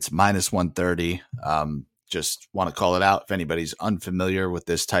Atalanta. It's minus 130. Just want to call it out if anybody's unfamiliar with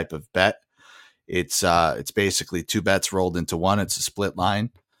this type of bet. It's basically 2 bets rolled into one. It's a split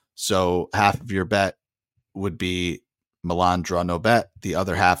line. So half of your bet would be Milan draw no bet. The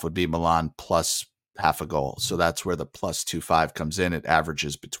other half would be Milan plus half a goal. So that's where the plus 2.5 comes in. It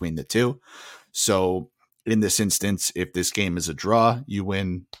averages between the two. So in this instance, if this game is a draw, you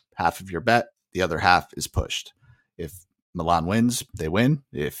win half of your bet. The other half is pushed. If Milan wins, they win.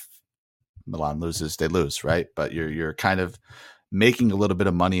 If Milan loses, they lose, right? But you're kind of making a little bit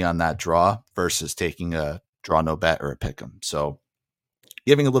of money on that draw versus taking a draw no bet or a pick 'em. So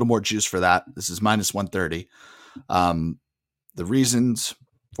giving a little more juice for that. This is minus 130. The reasons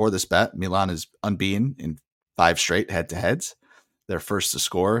for this bet: Milan is unbeaten in 5 straight head-to-heads. They're first to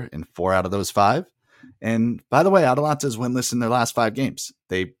score in 4 out of those 5. And by the way, Atalanta's winless in their last 5 games.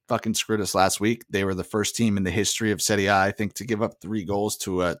 They fucking screwed us last week. They were the first team in the history of Serie A, I think, to give up 3 goals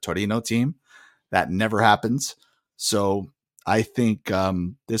to a Torino team. That never happens. So I think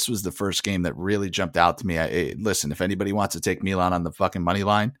this was the first game that really jumped out to me. Listen, if anybody wants to take Milan on the fucking money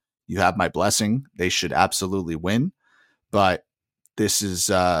line, you have my blessing. They should absolutely win. But this is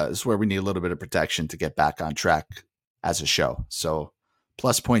where we need a little bit of protection to get back on track as a show. So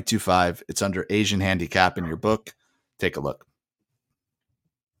plus 0.25. It's under Asian handicap in your book. Take a look.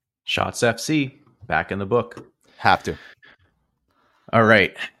 Shots FC back in the book. Have to. All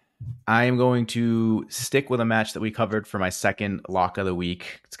right. I am going to stick with a match that we covered for my second lock of the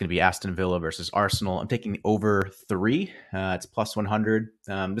week. It's going to be Aston Villa versus Arsenal. I'm taking the over 3. It's plus 100.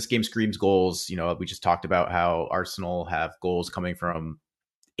 This game screams goals. We just talked about how Arsenal have goals coming from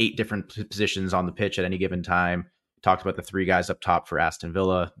 8 different positions on the pitch at any given time. Talked about the 3 guys up top for Aston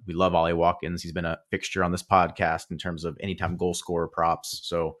Villa. We love Ollie Watkins. He's been a fixture on this podcast in terms of anytime goal scorer props.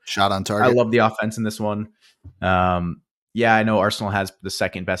 So shot on target. I love the offense in this one. Yeah, I know Arsenal has the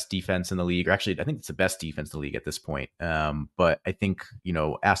second best defense in the league, or actually, I think it's the best defense in the league at this point. But I think,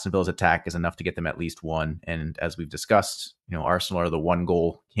 Aston Villa's attack is enough to get them at least 1. And as we've discussed, Arsenal are the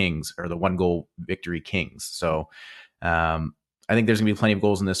 1-goal kings, or the 1-goal victory kings. So I think there's going to be plenty of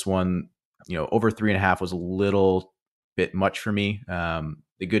goals in this one. Over 3.5 was a little bit much for me.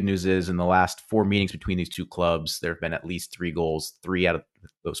 The good news is in the last 4 meetings between these 2 clubs, there have been at least 3 goals 3 out of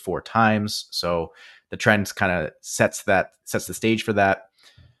those 4 times. So the trend kind of sets the stage for that.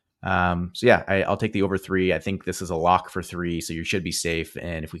 So yeah, I'll take the over 3. I think this is a lock for 3, so you should be safe.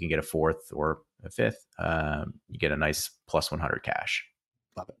 And if we can get a 4th or a 5th, you get a nice plus 100 cash.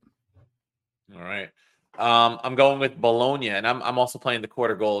 Love it. All right. I'm going with Bologna, and I'm also playing the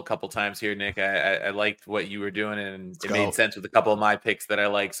quarter goal a couple times here, Nick. I liked what you were doing, and it made sense with a couple of my picks that I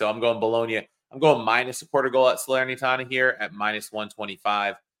like. So I'm going Bologna I'm going minus a quarter goal at Salernitana here at minus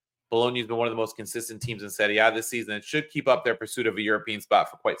 125. Bologna's been one of the most consistent teams in Serie A this season and should keep up their pursuit of a European spot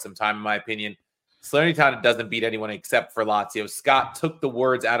for quite some time, in my opinion. Salernitana doesn't beat anyone except for Lazio. Scott took the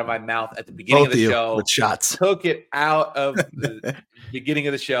words out of my mouth at the beginning of the show. With shots. Took it out of the beginning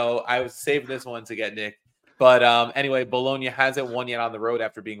of the show. I was saving this one to get Nick. But anyway, Bologna hasn't won yet on the road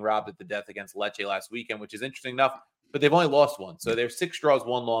after being robbed at the death against Lecce last weekend, which is interesting enough. But they've only lost one. So they're 6 draws,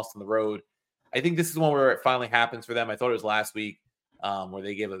 1 loss on the road. I think this is one where it finally happens for them. I thought it was last week where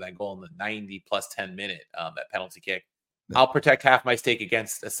they gave up that goal in the 90 plus 10 minute, that penalty kick. I'll protect half my stake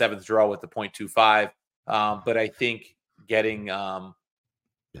against a 7th draw with the 0.25. But I think getting a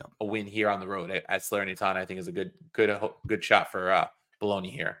win here on the road at Salernitana, I think is a good shot for Bologna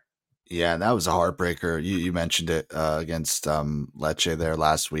here. Yeah, and that was a heartbreaker. You mentioned it against Lecce there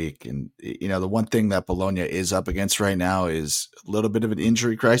last week. And, the one thing that Bologna is up against right now is a little bit of an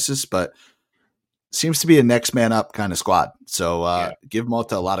injury crisis, but seems to be a next man up kind of squad. So give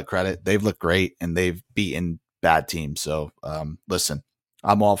Malta a lot of credit. They've looked great, and they've beaten bad teams. So listen,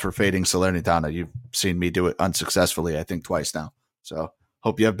 I'm all for fading Salernitana. You've seen me do it unsuccessfully, I think, twice now. So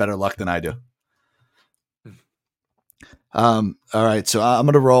hope you have better luck than I do. All right, so I'm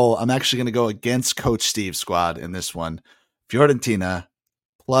going to roll. I'm actually going to go against Coach Steve's squad in this one. Fiorentina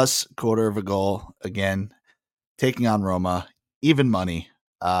plus quarter of a goal again, taking on Roma, even money.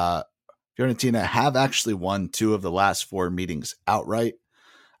 Fiorentina have actually won 2 of the last 4 meetings outright.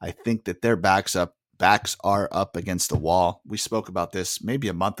 I think that their backs are up against the wall. We spoke about this maybe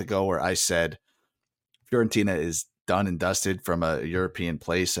a month ago where I said Fiorentina is done and dusted from a European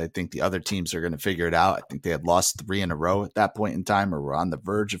place. I think the other teams are going to figure it out. I think they had lost 3 in a row at that point in time, or were on the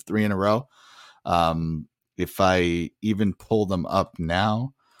verge of 3 in a row. If I even pull them up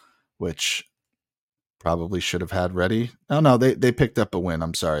now, which probably should have had ready. No, they picked up a win.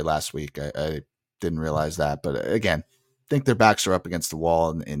 I'm sorry, last week. I didn't realize that. But again, I think their backs are up against the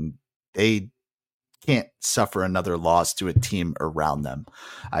wall, and they can't suffer another loss to a team around them.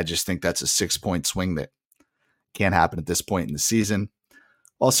 I just think that's a 6-point swing that can't happen at this point in the season.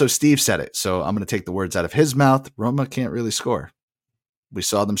 Also, Steve said it, so I'm going to take the words out of his mouth. Roma can't really score. We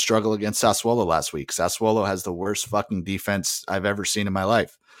saw them struggle against Sassuolo last week. Sassuolo has the worst fucking defense I've ever seen in my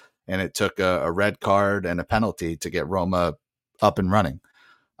life. And it took a red card and a penalty to get Roma up and running.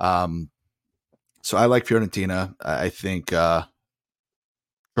 So I like Fiorentina. I think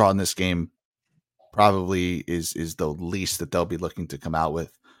drawing this game probably is the least that they'll be looking to come out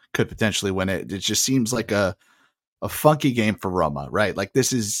with. Could potentially win it. It just seems like a funky game for Roma, right? Like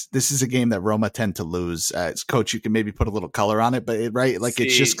this is a game that Roma tend to lose. As coach, you can maybe put a little color on it, but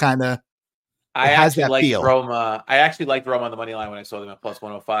it's just kind of. I actually liked Roma. I actually liked Roma on the money line when I saw them at plus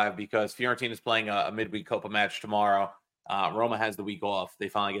 105 because Fiorentina is playing a midweek Copa match tomorrow. Roma has the week off. They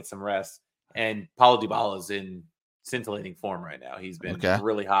finally get some rest, and Paulo Dybala is in scintillating form right now. He's been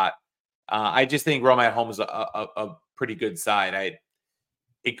really hot. I just think Roma at home is a pretty good side.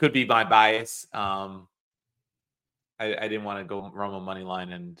 It could be my bias. I didn't want to go Roma money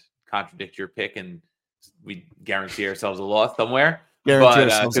line and contradict your pick, and we guarantee ourselves a loss somewhere. Guarantee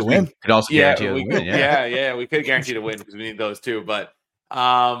ourselves a win. Could also guarantee a win. We could guarantee to win because we need those too. But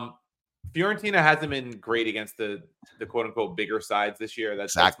Fiorentina hasn't been great against the quote unquote bigger sides this year.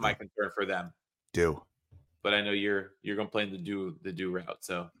 That's my concern for them. But I know you're going to play in the do route.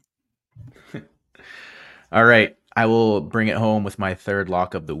 So, all right. I will bring it home with my third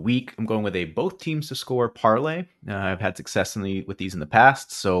lock of the week. I'm going with a both teams to score parlay. I've had success with these in the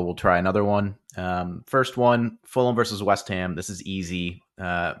past, so we'll try another one. First one, Fulham versus West Ham. This is easy.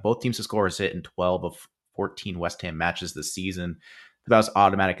 Both teams to score is hit in 12 of 14 West Ham matches this season. About as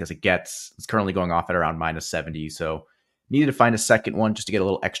automatic as it gets. It's currently going off at around minus 70, so needed to find a second one just to get a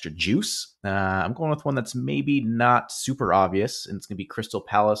little extra juice. I'm going with one that's maybe not super obvious, and it's going to be Crystal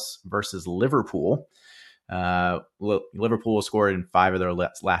Palace versus Liverpool. Liverpool scored in 5 of their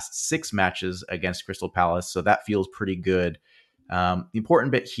last 6 matches against Crystal Palace, so that feels pretty good. The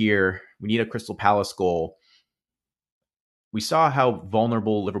important bit here, we need a Crystal Palace goal. We saw how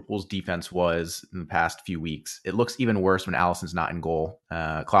vulnerable Liverpool's defense was in the past few weeks. It looks even worse when Alisson's not in goal.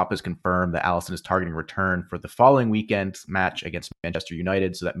 Klopp has confirmed that Alisson is targeting return for the following weekend's match against Manchester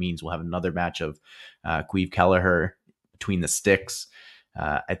United, so that means we'll have another match of Queeve Kelleher between the sticks.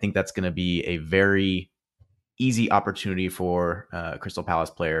 I think that's going to be a very easy opportunity for Crystal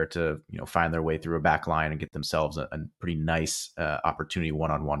Palace player to find their way through a back line and get themselves a pretty nice opportunity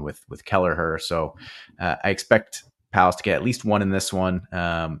one-on-one with Kelleher. So I expect Palace to get at least one in this one.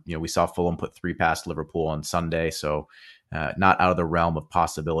 We saw Fulham put 3 past Liverpool on Sunday, so not out of the realm of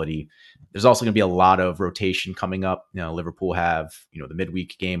possibility. There's also going to be a lot of rotation coming up. Liverpool have, the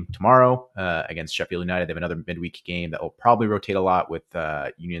midweek game tomorrow against Sheffield United. They have another midweek game that will probably rotate a lot with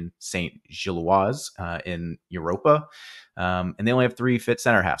Union Saint-Gilloise in Europa. And they only have 3 fit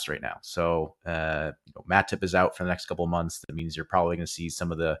center halves right now. So Matip is out for the next couple of months. That means you're probably going to see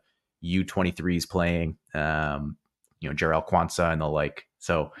some of the U23s playing, Jarrell Quansah and the like.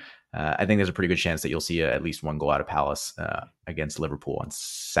 So I think there's a pretty good chance that you'll see at least one goal out of Palace against Liverpool on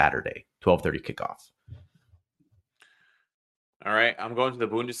Saturday, 12:30 kickoff. All right, I'm going to the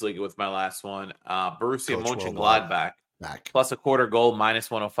Bundesliga with my last one. Borussia Mönchengladbach plus a quarter goal,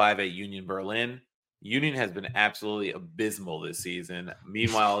 -105 at Union Berlin. Union has been absolutely abysmal this season.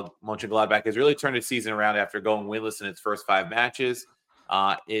 Meanwhile, Mönchengladbach has really turned its season around after going winless in its first 5 matches.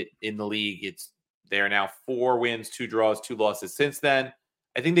 In the league, they are now 4 wins, 2 draws, 2 losses since then.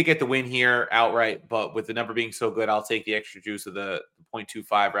 I think they get the win here outright, but with the number being so good, I'll take the extra juice of the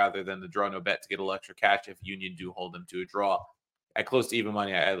 0.25 rather than the draw no bet to get a little extra cash if Union do hold them to a draw. At close to even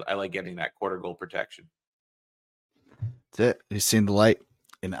money, I like getting that quarter goal protection. That's it. You've seen the light.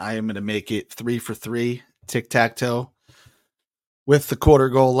 And I am going to make it 3 for 3, tic-tac-toe. With the quarter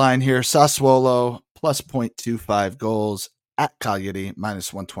goal line here, Sassuolo plus 0.25 goals at Cagliari,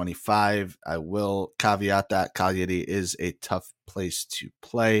 -125. I will caveat that Cagliari is a tough place to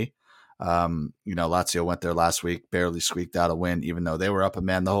play. Lazio went there last week, barely squeaked out a win, even though they were up a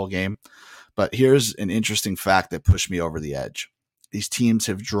man the whole game. But here's an interesting fact that pushed me over the edge. These teams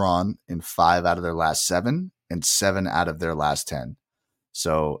have drawn in 5 out of their last 7 and 7 out of their last 10.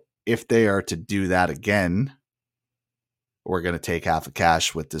 So if they are to do that again, we're going to take half a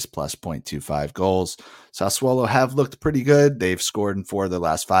cash with this plus 0.25 goals. Sassuolo have looked pretty good. They've scored in 4 of their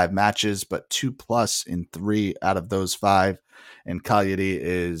last 5 matches, but 2+ in 3 out of those 5. And Cagliari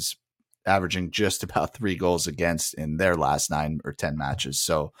is averaging just about 3 goals against in their last 9 or 10 matches.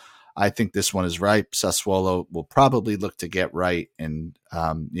 So I think this one is ripe. Sassuolo will probably look to get right and,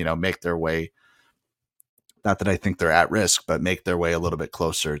 make their way. Not that I think they're at risk, but make their way a little bit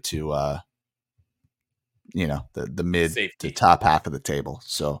closer to, the mid to top half of the table.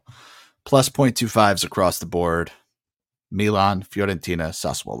 So plus 0.25s across the board. Milan, Fiorentina,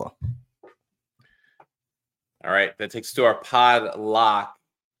 Sassuolo. All right. That takes us to our pod lock.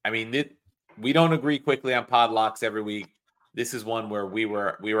 I mean, we don't agree quickly on pod locks every week. This is one where we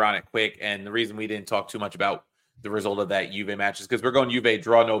were on it quick. And the reason we didn't talk too much about the result of that Juve match is because we're going Juve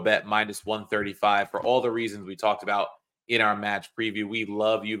draw no bet -135 for all the reasons we talked about in our match preview. We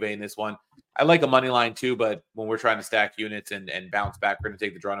love Juve in this one. I like a money line too, but when we're trying to stack units and bounce back, we're going to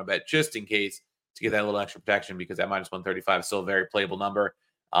take the draw no bet just in case to get that little extra protection because that -135 is still a very playable number.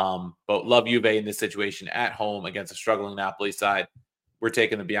 But love Juve in this situation at home against a struggling Napoli side. We're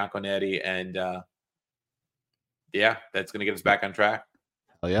taking the Bianconeri and that's going to get us back on track.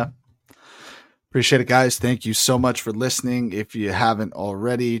 Oh yeah. Appreciate it, guys. Thank you so much for listening. If you haven't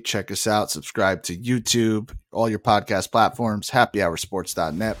already, check us out. Subscribe to YouTube, all your podcast platforms,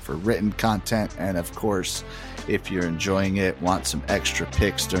 happyhoursports.net for written content. And, of course, if you're enjoying it, want some extra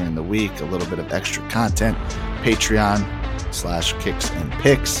picks during the week, a little bit of extra content, Patreon/kicks and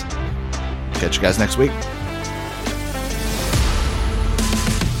picks. Catch you guys next week.